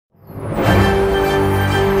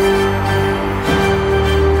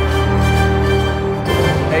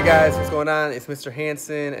going on? It's Mr.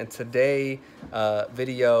 Hanson, and today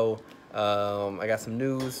video, I got some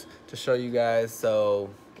news to show you guys. So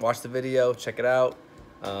watch the video, check it out,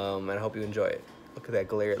 and I hope you enjoy it. Look at that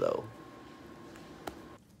glare though.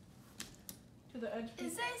 Do the edge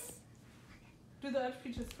pieces. Is this? Do the edge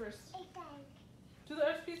pieces first. Do the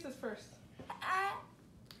edge pieces first.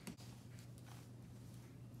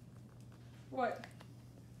 What?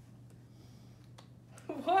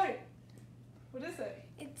 What? What is it?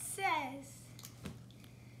 It says,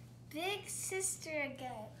 Big Sister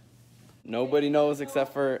again. Nobody knows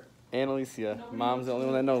except for Annalicia. Mom's the only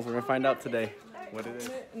one that knows. We're gonna find out today what it is.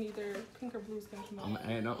 And either pink or blue is going to come out.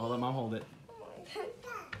 Hey, no, hold it, Mom, hold it.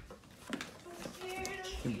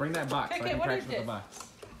 Bring that box so I Okay, can what practice is with the this? box.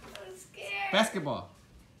 I'm scared. Basketball.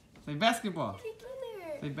 Say basketball. Keep in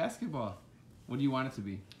there. Say basketball. What do you want it to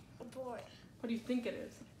be? A boy. What do you think it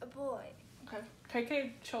is? A boy. Okay.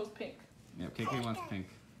 KK chose pink. Yep, KK wants pink.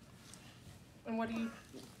 And what do you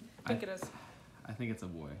think it is? I think it's a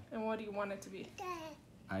boy. And what do you want it to be?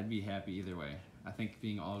 I'd be happy either way. I think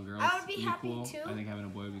being all girls I would be would happy cool. too. I think having a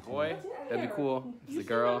boy would be cool. Boy? That'd be cool. If You it's a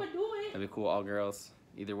still girl, never do it. that'd be cool. All girls.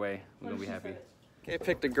 Either way, we're What gonna be if she happy. said? Okay,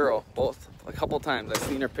 picked a girl, both a couple times. I've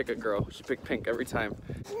seen her pick a girl. She picked pink every time.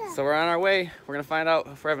 So we're on our way. We're gonna find out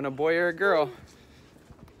if we're having a boy or a girl.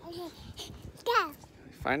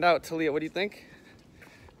 Find out, Talia. What do you think?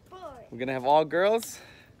 Boy. We're gonna have all girls.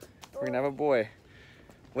 We're gonna have a boy.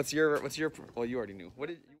 What's your? Well, you already knew. What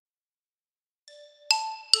did?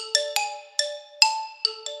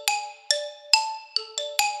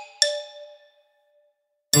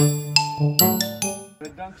 The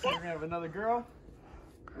dunks. We're gonna have another girl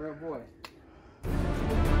or a boy.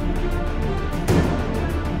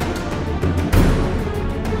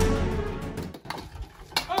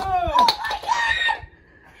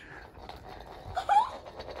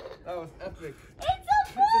 That was epic. It's a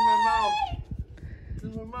boy. It's in my mouth. It's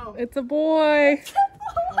in my mouth. It's a boy.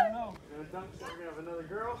 I know. We're gonna have another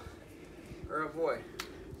girl or a boy.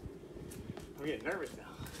 I'm getting nervous now.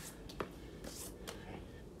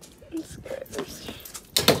 I'm scared.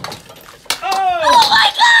 Oh my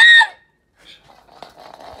God!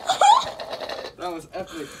 That was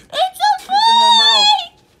epic. It's a boy.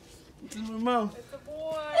 It's in my mouth. It's a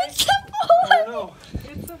boy. It's a boy. I know.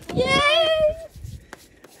 It's a boy. Yes.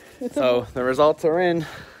 So the results are in.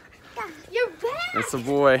 Your back. It's a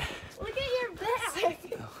boy. Look at your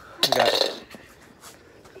back.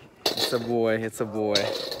 It's a boy. It's a boy.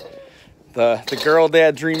 The girl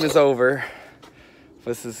dad dream is over.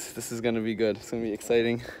 This is gonna be good. It's gonna be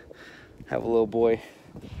exciting. Have a little boy.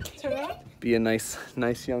 Turn up. Be a nice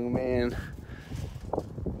young man.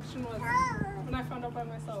 When I found out by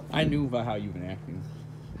myself. I knew about how you've been acting.